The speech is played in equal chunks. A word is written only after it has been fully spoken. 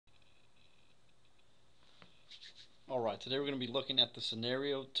Alright, today we're going to be looking at the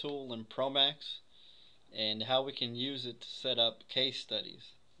scenario tool in ProMax and how we can use it to set up case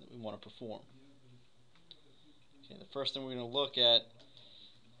studies that we want to perform. Okay, the first thing we're going to look at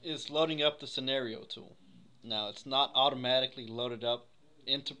is loading up the scenario tool. Now, it's not automatically loaded up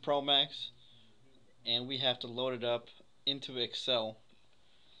into ProMax, and we have to load it up into Excel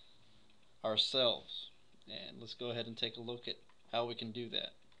ourselves. And let's go ahead and take a look at how we can do that.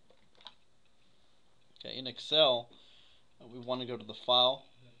 Okay, in Excel, we want to go to the File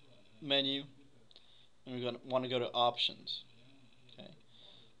menu, and we're going to want to go to Options. Okay,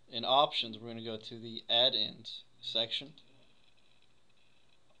 in Options, we're going to go to the Add-ins section.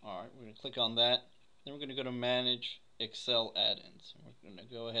 Alright, we're going to click on that. Then we're going to go to Manage Excel Add-ins. We're going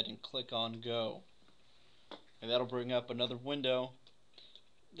to go ahead and click on Go. And that'll bring up another window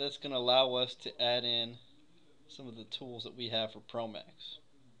that's going to allow us to add in some of the tools that we have for ProMax.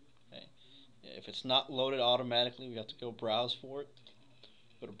 Okay. If it's not loaded automatically, we have to go browse for it.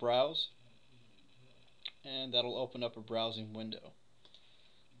 Go to Browse, and that'll open up a browsing window.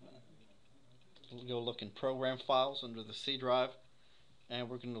 We'll go look in Program Files under the C drive, and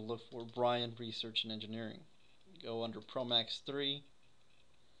we're going to look for Brian Research and Engineering. Go under ProMax 3,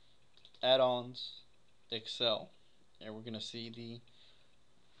 Add-ons, Excel, and we're going to see the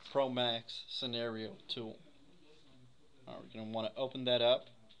ProMax Scenario tool. Alright, we're going to want to open that up.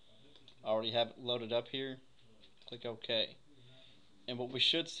 I already have it loaded up here. Click OK. And what we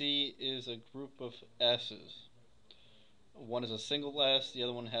should see is a group of S's. One is a single S, the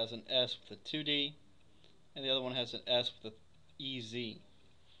other one has an S with a 2D, and the other one has an S with a EZ.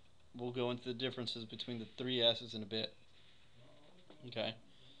 We'll go into the differences between the three S's in a bit. Okay.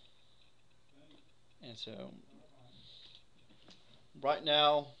 And so, right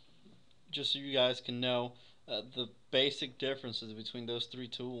now, just so you guys can know, the basic differences between those three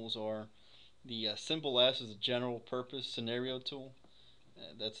tools are the simple S is a general purpose scenario tool.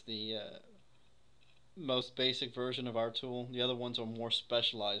 That's the most basic version of our tool. The other ones are more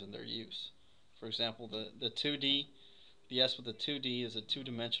specialized in their use. For example, the 2D, the S with the 2D is a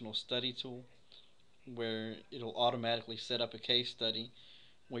two-dimensional study tool where it'll automatically set up a case study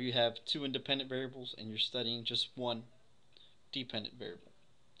where you have two independent variables and you're studying just one dependent variable.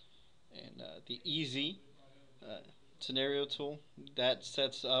 And the EZ scenario tool, that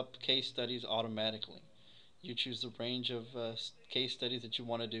sets up case studies automatically. You choose the range of case studies that you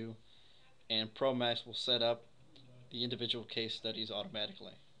want to do, and ProMax will set up the individual case studies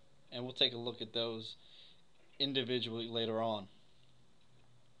automatically. And we'll take a look at those individually later on.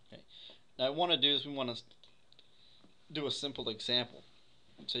 Okay. Now, what I want to do is we want to do a simple example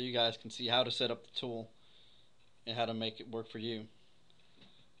so you guys can see how to set up the tool and how to make it work for you.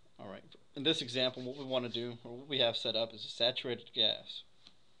 Alright, in this example, what we want to do, or what we have set up, is a saturated gas.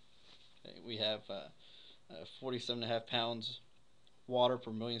 Okay, we have 47.5 pounds water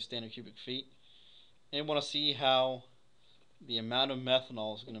per million standard cubic feet, and we want to see how the amount of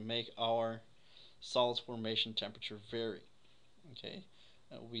methanol is going to make our solids formation temperature vary. Okay,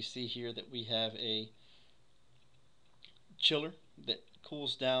 we see here that we have a chiller that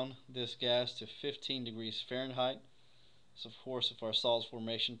cools down this gas to 15 degrees Fahrenheit. So of course, if our solids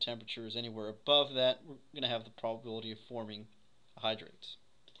formation temperature is anywhere above that, we're going to have the probability of forming hydrates.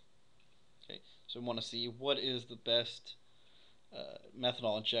 Okay, so we want to see what is the best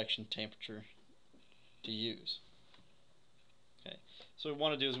methanol injection temperature to use. Okay, so what we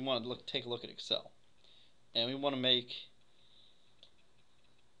want to do is we want to take a look at Excel, and we want to make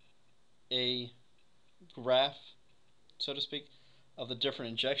a graph, so to speak, of the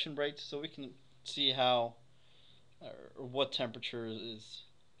different injection rates, so we can see how or what temperature is,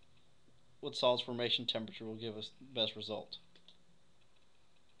 what solids formation temperature will give us the best result.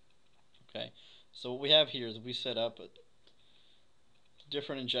 Okay, so what we have here is we set up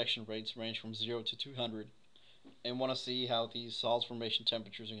different injection rates range from 0 to 200 and want to see how these solids formation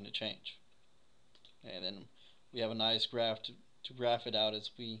temperatures are going to change. And then we have a nice graph to graph it out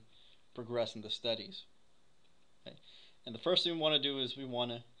as we progress in the studies. Okay. And the first thing we want to do is we want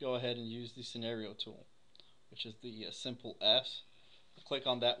to go ahead and use the scenario tool, which is the simple S. We'll click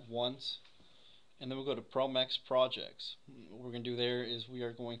on that once, and then we'll go to ProMax Projects. What we're going to do there is we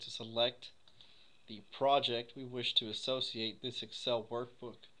are going to select the project we wish to associate this Excel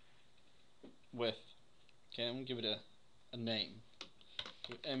workbook with. Okay, I'm going to give it a name.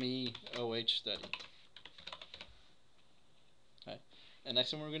 MEOH study. Okay. And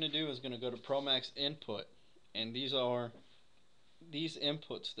next thing we're going to do is going to go to ProMax Input, and these inputs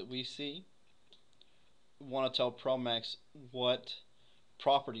that we see, we want to tell ProMax what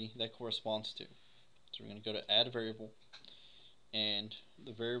property that corresponds to. So we're going to go to Add Variable, and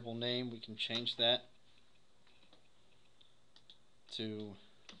the variable name, we can change that to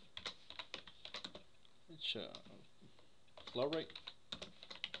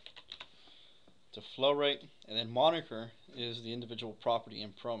flow rate and then moniker is the individual property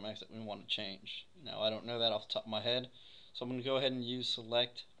in ProMax that we want to change. Now I don't know that off the top of my head, so I'm going to go ahead and use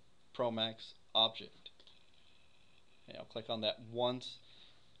select ProMax object. Okay, I'll click on that once,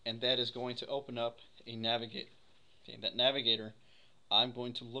 and that is going to open up a navigator. Okay, that navigator, I'm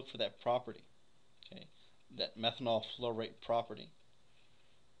going to look for that property, okay, that methanol flow rate property,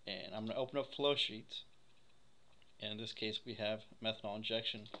 and I'm going to open up flow sheets. And in this case, we have methanol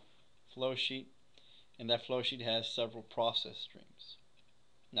injection flow sheet, and that flow sheet has several process streams.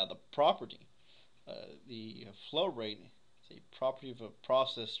 Now, the property, the flow rate, is a property of a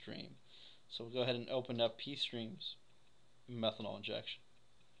process stream. So we'll go ahead and open up P streams, methanol injection.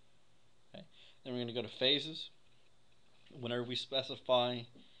 Okay. Then we're going to go to phases. Whenever we specify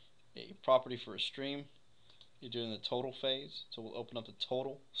a property for a stream, you're doing the total phase. So we'll open up the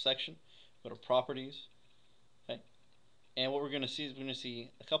total section, go to properties. Okay. And what we're going to see is we're going to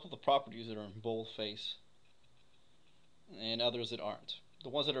see a couple of the properties that are in boldface and others that aren't. The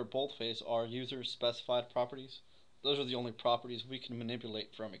ones that are boldface are user specified properties. Those are the only properties we can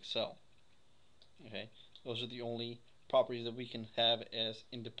manipulate from Excel. Okay, those are the only properties that we can have as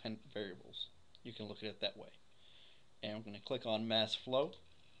independent variables. You can look at it that way. And I'm going to click on mass flow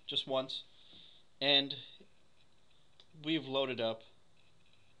just once, and we've loaded up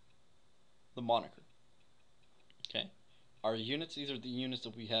the moniker. Okay, our units, these are the units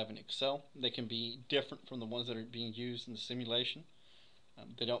that we have in Excel. They can be different from the ones that are being used in the simulation.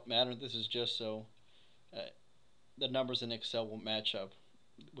 They don't matter. This is just so the numbers in Excel will match up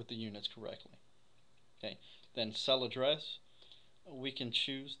with the units correctly. Okay, then cell address, we can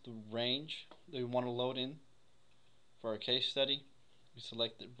choose the range that we want to load in for our case study. We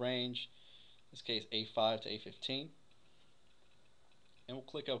select the range, in this case A5 to A15, and we'll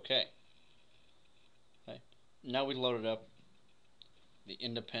click OK. Okay, now we loaded up the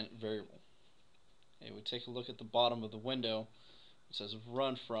independent variable. Okay, we take a look at the bottom of the window. It says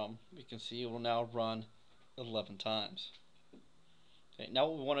run from. We can see it will now run 11 times. Okay, now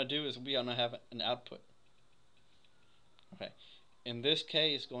what we want to do is we want to have an output. Okay, in this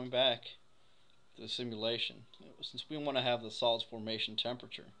case, going back to the simulation, since we want to have the solids formation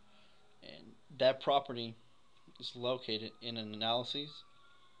temperature, and that property is located in an analyses,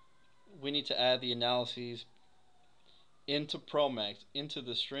 we need to add the analyses into ProMax, into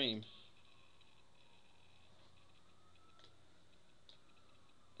the stream,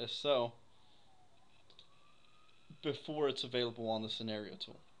 as so, before it's available on the scenario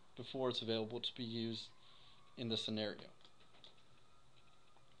tool, before it's available to be used in the scenario.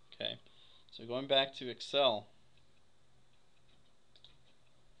 Okay, so going back to Excel,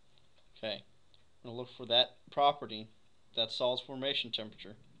 okay, I'm going to look for that property, that solids formation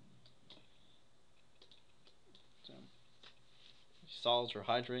temperature. So, solids or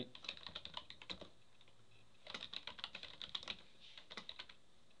hydrate.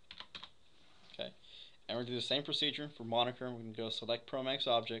 Okay, and we're going to do the same procedure for moniker. We're going to go select ProMax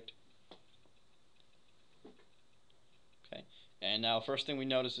object. Okay, and now first thing we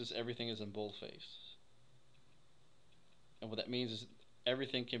notice is everything is in boldface. And what that means is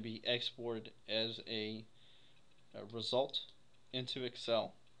everything can be exported as a result into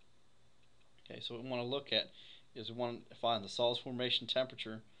Excel. Okay, so what we want to look at is we want to find the solids formation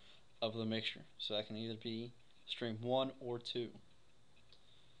temperature of the mixture. So that can either be stream 1 or 2.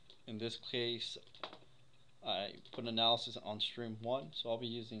 In this case, I put an analysis on stream 1, so I'll be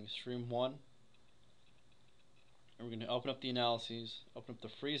using stream 1. And we're going to open up the analyses, open up the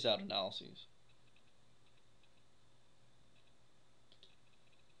freeze out analyses.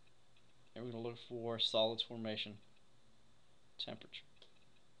 And we're going to look for solids formation temperature.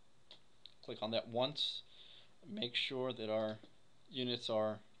 Click on that once. Make sure that our units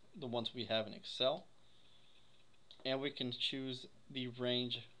are the ones we have in Excel. And we can choose the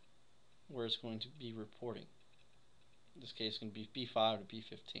range where it's going to be reporting. In this case, it's going to be B5 to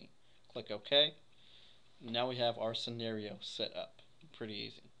B15. Click OK. Now we have our scenario set up. Pretty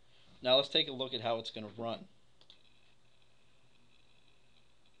easy. Now let's take a look at how it's going to run.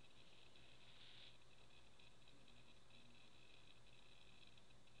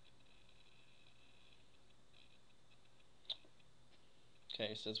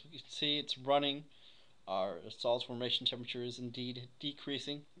 Okay, so as we can see, it's running. Our solids formation temperature is indeed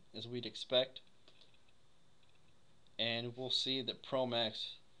decreasing, as we'd expect. And we'll see that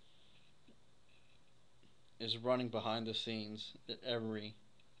ProMax is running behind the scenes at every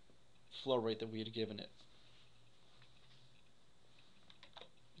flow rate that we had given it.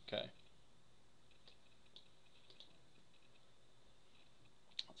 Okay.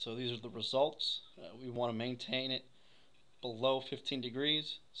 So these are the results. We want to maintain it below 15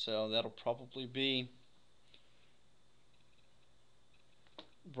 degrees, so that'll probably be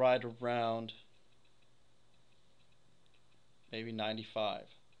right around maybe 95,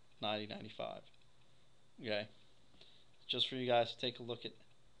 90, 95. Okay, just for you guys to take a look at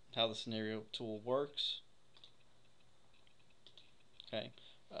how the scenario tool works. Okay,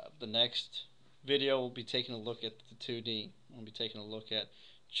 the next video we'll be taking a look at the 2D. We'll be taking a look at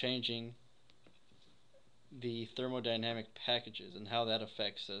changing the thermodynamic packages and how that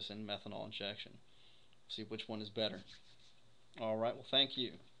affects us in methanol injection. See which one is better. Alright, well, thank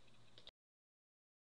you.